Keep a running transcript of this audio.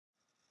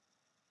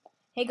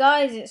Hey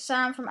guys, it's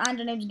Sam from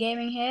Andronibs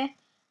Gaming here,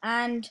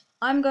 and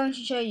I'm going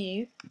to show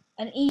you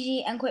an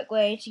easy and quick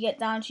way to get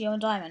down to your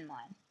diamond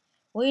mine.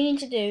 What you need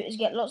to do is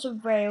get lots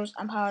of rails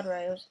and powered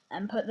rails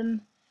and put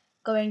them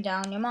going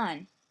down your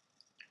mine.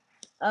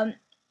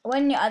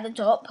 When you're at the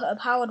top, put a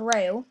powered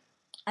rail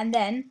and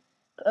then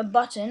put a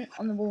button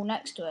on the wall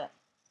next to it.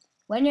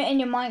 When you're in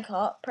your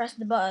minecart, press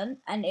the button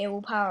and it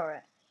will power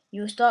it.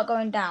 You will start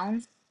going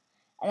down,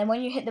 and then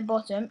when you hit the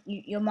bottom,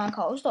 your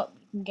minecart will stop.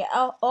 You can get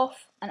out,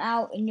 off and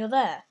out, and you're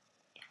there.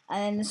 And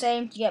then the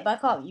same to get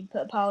back up. You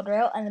put a powered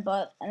rail and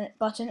the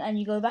button and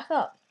you go back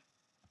up.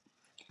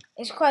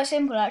 It's quite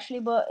simple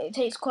actually, but it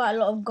takes quite a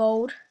lot of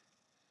gold.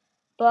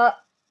 But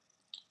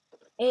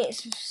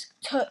it's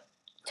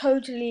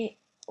totally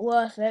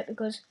worth it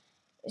because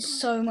it's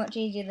so much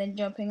easier than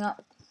jumping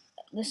up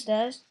the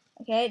stairs.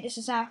 Okay, this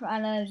is Sam from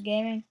Andronibs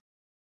Gaming.